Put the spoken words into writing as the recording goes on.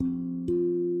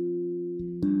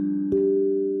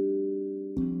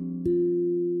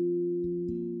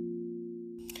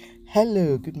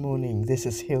Hello, good morning. This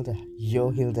is Hilda,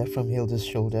 your Hilda from Hilda's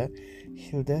Shoulder.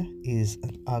 Hilda is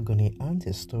an agony aunt,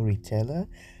 a storyteller.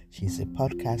 She's a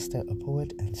podcaster, a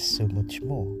poet, and so much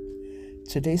more.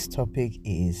 Today's topic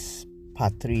is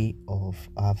part three of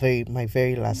my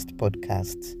very last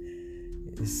podcast.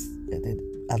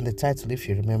 And the title, if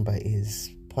you remember,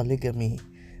 is Polygamy: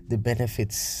 The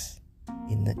Benefits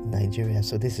in Nigeria.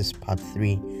 So this is part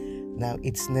three. Now,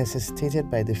 it's necessitated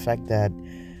by the fact that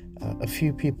a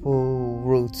few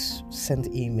people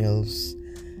sent emails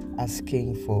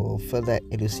asking for further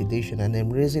elucidation, and I'm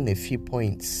raising a few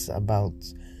points about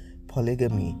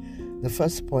polygamy. The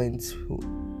first point,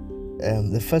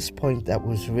 that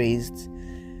was raised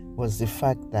was the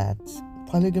fact that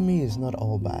polygamy is not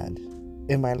all bad.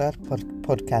 In my last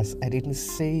podcast, I didn't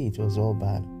say it was all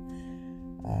bad.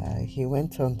 He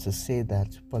went on to say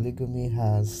that polygamy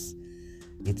has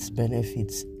its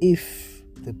benefits if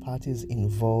the parties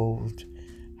involved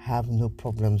have no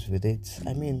problems with it.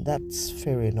 I mean, that's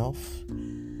fair enough.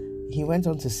 He went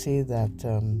on to say that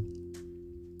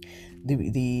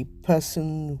the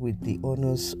person with the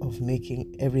onus of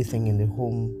making everything in the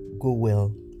home go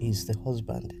well is the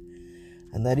husband,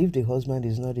 and that if the husband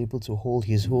is not able to hold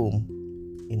his home,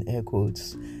 in air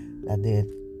quotes, that there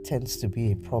tends to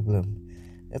be a problem.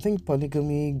 I think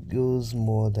polygamy goes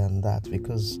more than that,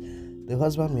 because the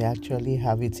husband may actually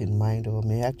have it in mind or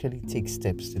may actually take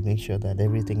steps to make sure that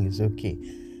everything is okay.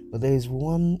 But there is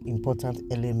one important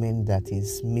element that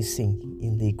is missing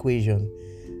in the equation.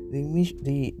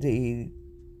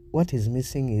 What is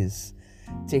missing is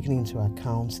taking into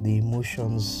account the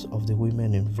emotions of the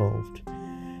women involved.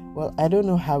 Well, I don't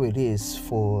know how it is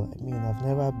I've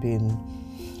never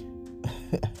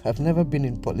been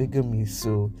in polygamy,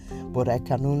 but I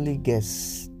can only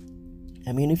guess.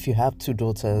 I mean, if you have two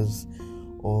daughters,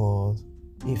 or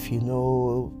if you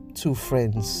know two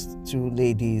friends, two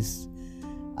ladies,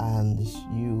 and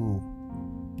you,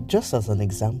 just as an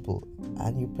example,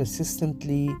 and you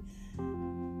persistently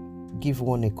give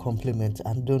one a compliment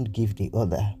and don't give the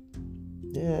other,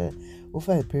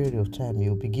 over a period of time,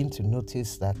 you'll begin to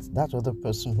notice that other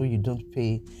person who you don't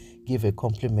give a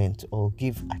compliment or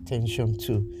give attention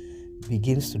to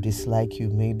begins to dislike you,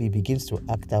 maybe begins to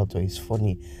act out, or is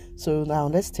funny. So now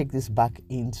let's take this back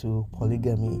into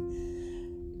polygamy.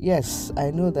 Yes,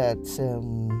 I know that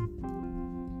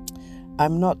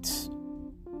I'm not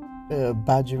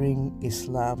badgering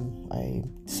Islam. I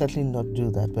certainly not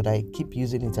do that, but I keep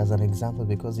using it as an example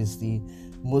because it's the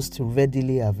most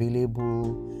readily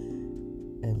available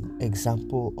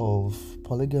example of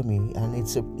polygamy, and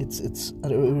it's a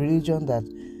religion that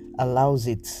allows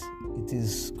it. It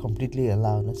is completely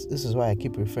allowed. This is why I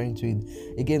keep referring to it.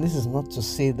 Again, this is not to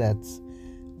say that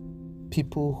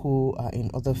people who are in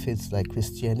other faiths like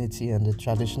Christianity and the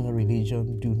traditional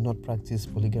religion do not practice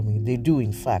polygamy. They do,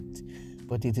 in fact,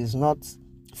 but it is not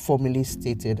formally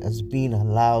stated as being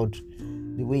allowed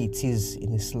the way it is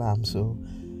in Islam. So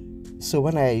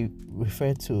when I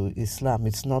refer to Islam,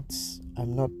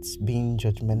 I'm not being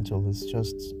judgmental. It's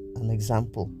just an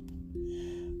example.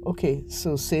 Okay,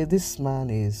 so say this man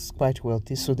is quite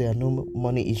wealthy, so there are no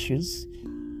money issues,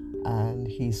 and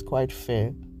he's quite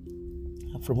fair.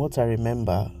 From what I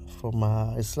remember from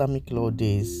Islamic law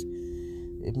days,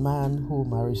 a man who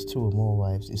marries two or more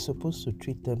wives is supposed to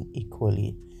treat them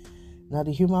equally. Now,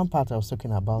 the human part I was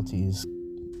talking about is,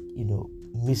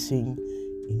 missing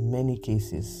in many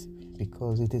cases,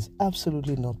 because it is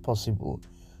absolutely not possible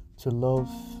to love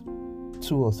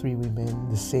two or three women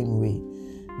the same way.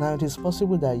 Now, it is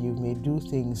possible that you may do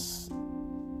things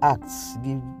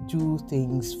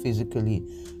physically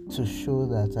to show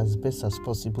that as best as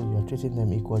possible you are treating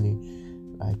them equally,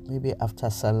 like maybe after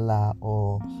Salah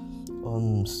or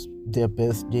on their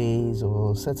birthdays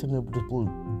or certain notable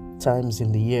times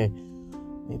in the year.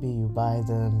 Maybe you buy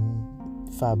them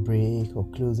fabric or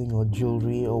clothing or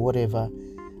jewelry or whatever,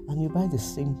 and you buy the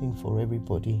same thing for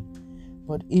everybody.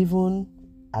 But even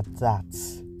at that,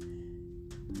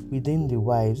 within the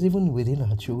wives, even within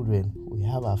our children, we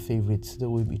have our favorites. Though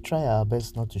we try our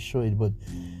best not to show it, but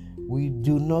we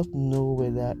do not know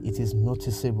whether it is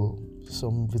noticeable.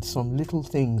 With some little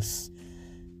things,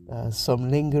 some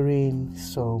lingering,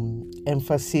 some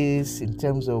emphasis in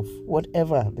terms of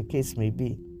whatever the case may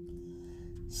be.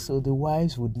 So the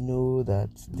wives would know that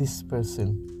this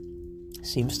person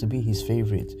seems to be his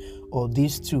favorite, or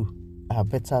these two are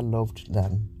better loved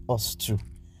than us two.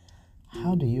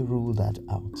 How do you rule that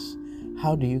out?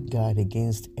 How do you guard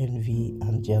against envy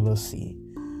and jealousy?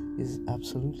 It's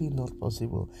absolutely not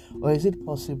possible. Or is it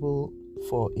possible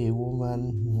for a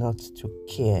woman not to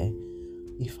care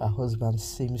if her husband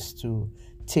seems to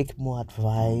take more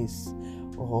advice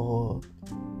or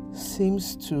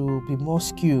seems to be more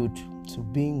skewed to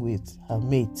being with her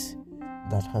mate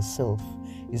than herself.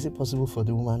 Is it possible for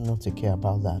the woman not to care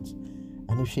about that?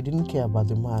 And if she didn't care about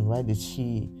the man, why did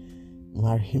she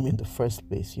marry him in the first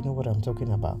place? You know what I'm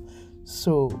talking about?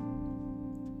 So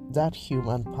that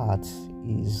human part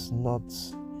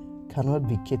cannot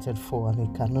be catered for, and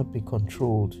it cannot be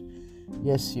controlled.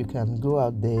 Yes, you can go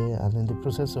out there and in the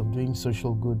process of doing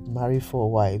social good, marry 4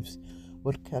 wives,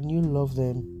 but can you love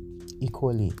them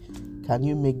equally? Can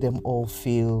you make them all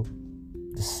feel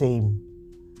the same?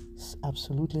 It's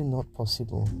absolutely not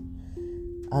possible.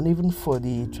 And even for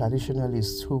the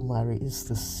traditionalists who marry, it's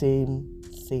the same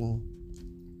thing.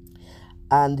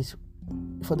 And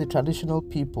for the traditional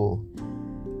people,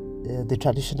 the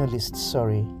traditionalists,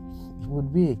 it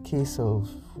would be a case of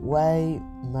why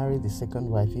marry the second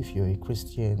wife if you're a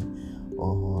Christian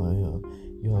or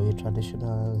you're a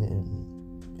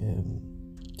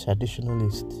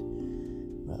traditionalist.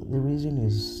 Well, the reason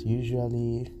is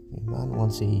usually a man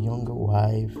wants a younger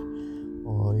wife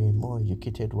or a more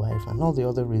educated wife, and all the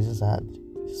other reasons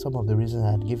some of the reasons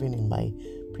I had given in my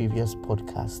previous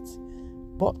podcasts.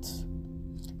 But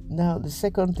now the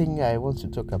second thing I want to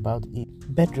talk about is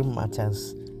bedroom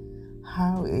matters.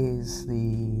 How is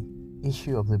the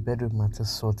issue of the bedroom matter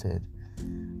sorted?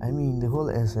 I mean, the whole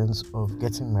essence of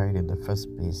getting married in the first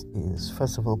place is,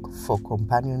 first of all, for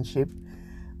companionship,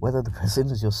 whether the person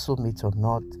is your soulmate or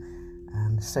not,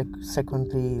 and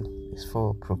secondly, is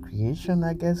for procreation,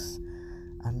 I guess,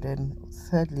 and then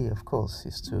thirdly, of course,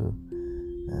 is to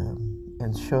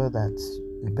ensure that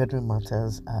the bedroom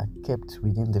matters are kept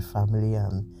within the family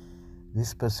and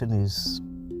this person is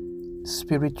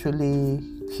spiritually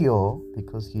pure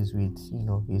because he's with,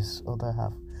 his other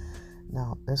half.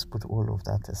 Now, let's put all of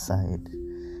that aside.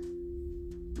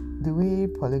 The way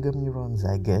polygamy runs,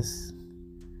 I guess,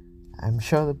 I'm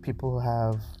sure that people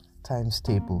have times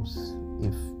tables.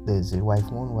 If there's a wife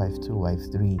 1, wife 2,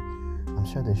 wife 3, I'm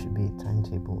sure there should be a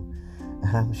timetable.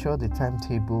 And I'm sure the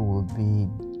timetable will be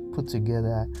put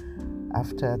together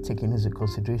after taking into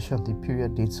consideration the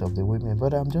period dates of the women.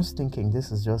 But I'm just thinking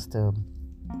this is just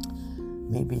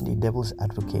maybe the devil's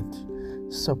advocate.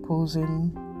 Just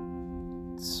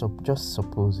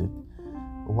supposing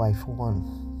wife 1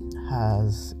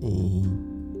 has a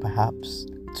perhaps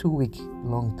 2-week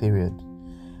long period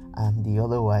and the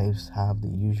other wives have the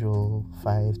usual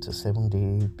 5 to 7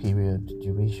 day period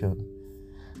duration.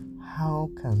 How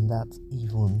can that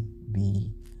even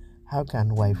be? How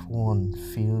can wife 1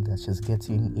 feel that she's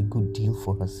getting a good deal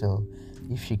for herself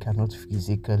if she cannot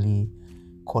physically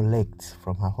collect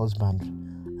from her husband?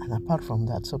 And apart from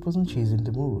that, supposing she's in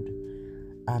the mood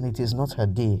and it is not her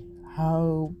day,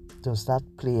 how does that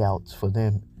play out for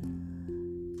them?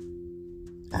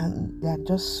 And there are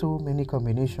just so many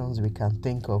combinations we can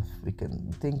think of. We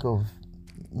can think of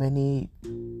many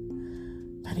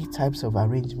types of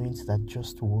arrangements that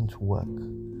just won't work.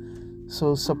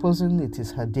 So supposing it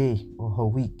is her day or her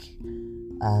week,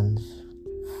 and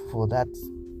for that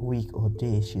week or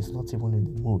day she's not even in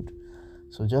the mood.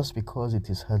 So just because it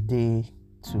is her day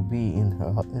to be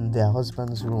in their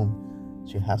husband's room,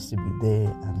 she has to be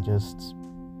there and just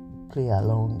play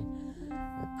along,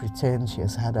 pretend she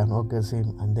has had an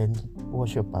orgasm, and then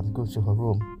wash up and go to her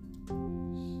room.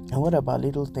 And what about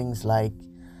little things like,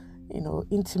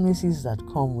 intimacies that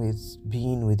come with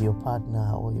being with your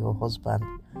partner or your husband?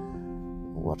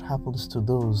 What happens to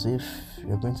those if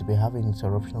you're going to be having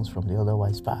interruptions from the other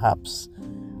wives, perhaps,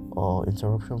 or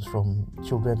interruptions from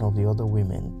children of the other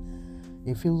women?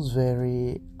 It feels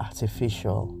very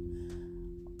artificial.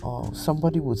 Or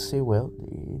somebody would say, well,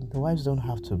 the wives don't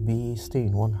have to stay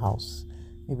in one house.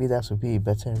 Maybe that would be a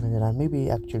better arrangement, and maybe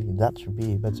actually that should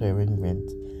be a better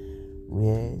arrangement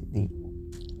where the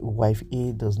wife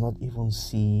A does not even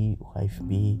see wife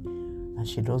B, and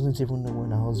she doesn't even know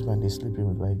when her husband is sleeping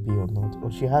with wife B or not,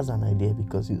 or she has an idea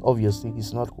because obviously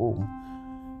he's not home.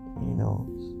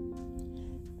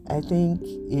 I think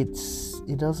it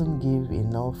doesn't give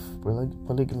enough,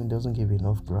 polygamy doesn't give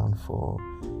enough ground for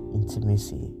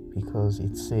intimacy because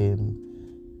it's an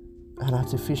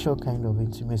artificial kind of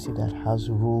intimacy that has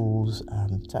rules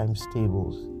and times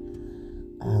tables.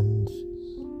 And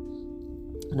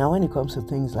now when it comes to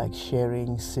things like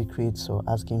sharing secrets or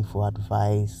asking for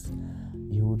advice,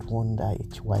 you would wonder,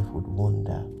 each wife would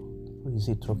wonder, who is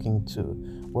he talking to?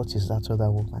 What is that other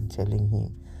woman telling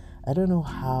him? I don't know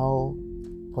how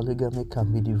polygamy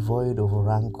can be devoid of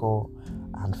rancor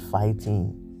and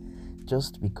fighting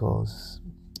just because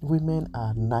women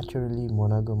are naturally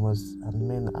monogamous and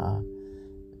men are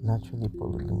naturally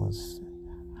polygamous.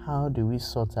 How do we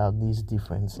sort out these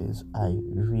differences? I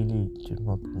really do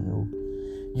not know.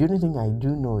 The only thing I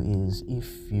do know is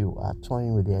if you are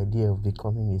toying with the idea of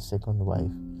becoming a second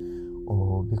wife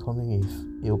or becoming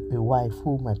a wife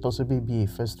who might possibly be a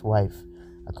first wife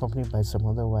accompanied by some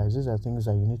other wives, these are things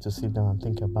that you need to sit down and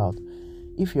think about.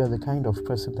 If you're the kind of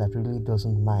person that really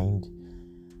doesn't mind,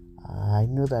 I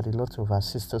know that a lot of our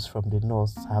sisters from the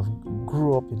north have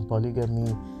grew up in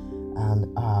polygamy and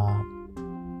are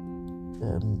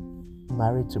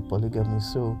married to polygamy,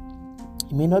 so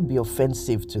it may not be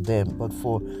offensive to them, but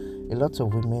for a lot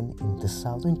of women in the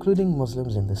south, including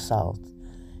Muslims in the south,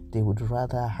 they would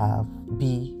rather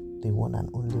be the one and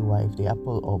only wife, the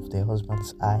apple of their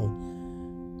husband's eye,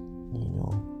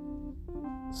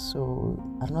 So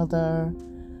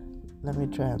let me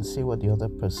try and see what the other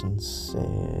person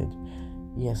said.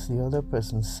 Yes, the other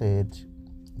person said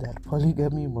that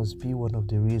polygamy must be one of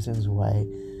the reasons why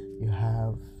you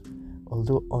have,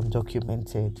 although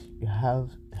undocumented, you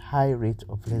have a high rate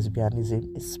of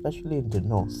lesbianism, especially in the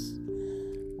north.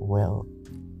 Well,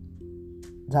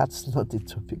 that's not the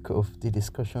topic of the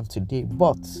discussion today,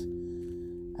 but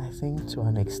I think to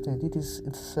an extent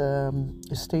it's a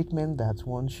statement that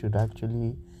one should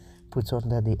actually put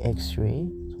under the X-ray.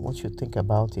 One should think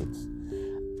about it.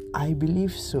 I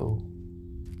believe so,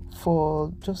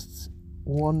 for just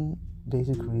one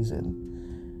basic reason,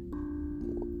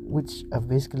 which I've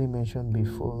basically mentioned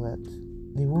before, that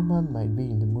the woman might be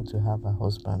in the mood to have a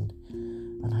husband,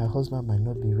 and her husband might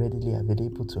not be readily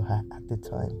available to her at the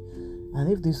time.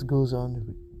 And if this goes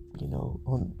on,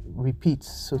 on repeat,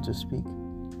 so to speak,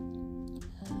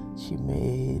 she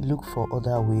may look for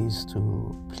other ways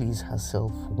to please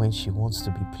herself when she wants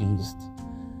to be pleased.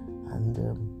 And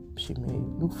she may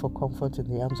look for comfort in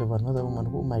the arms of another woman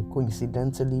who might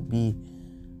coincidentally be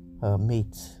her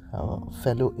mate, a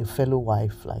fellow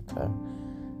wife like her.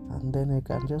 And then it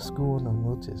can just go on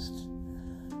unnoticed.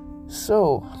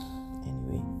 So,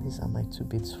 anyway, these are my 2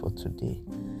 bits for today.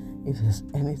 If there's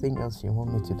anything else you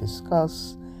want me to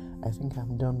discuss, I think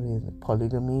I'm done with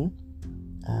polygamy,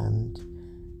 and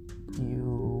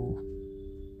you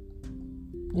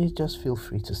just feel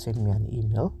free to send me an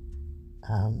email.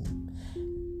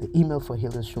 The email for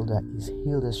Hilda's Shoulder is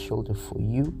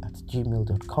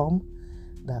hildashoulder4you@gmail.com.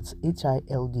 That's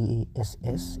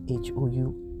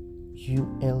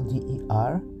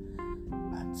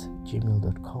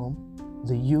HILDASSHOULDER@gmail.com.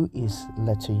 The U is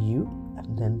letter U,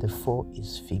 and then the 4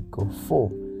 is figure 4.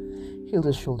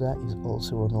 Hilda's Shoulder is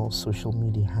also on all social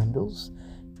media handles.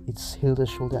 It's Hilda's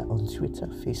Shoulder on Twitter,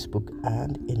 Facebook,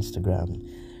 and Instagram.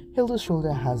 Hilda's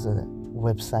Shoulder has a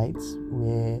website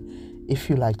where, if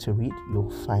you like to read,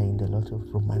 you'll find a lot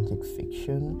of romantic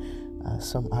fiction,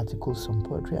 some articles, some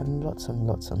poetry, and lots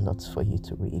for you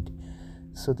to read.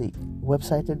 So the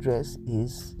website address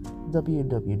is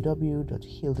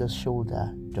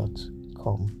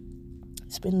www.hildashoulder.com.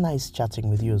 It's been nice chatting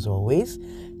with you as always.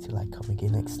 Till I come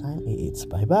again next time, it's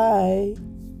bye-bye.